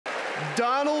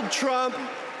Donald Trump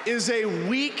is a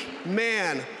weak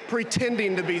man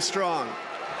pretending to be strong.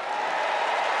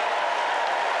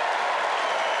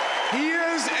 He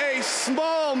is a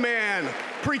small man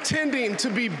pretending to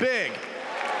be big.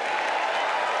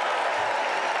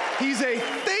 He's a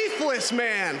faithless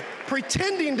man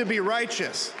pretending to be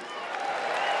righteous.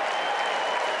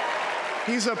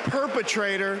 He's a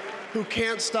perpetrator who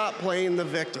can't stop playing the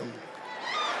victim.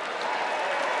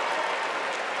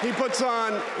 He puts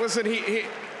on, listen,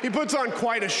 he puts on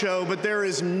quite a show, but there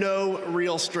is no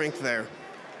real strength there.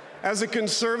 As a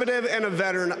conservative and a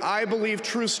veteran, I believe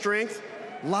true strength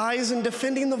lies in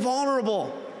defending the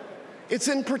vulnerable. It's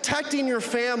in protecting your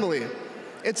family.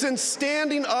 It's in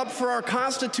standing up for our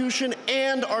Constitution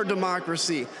and our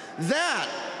democracy. That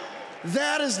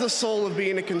is the soul of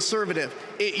being a conservative.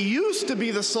 It used to be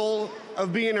the soul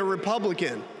of being a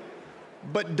Republican,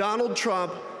 but Donald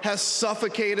Trump has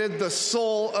suffocated the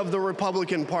soul of the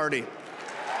Republican Party.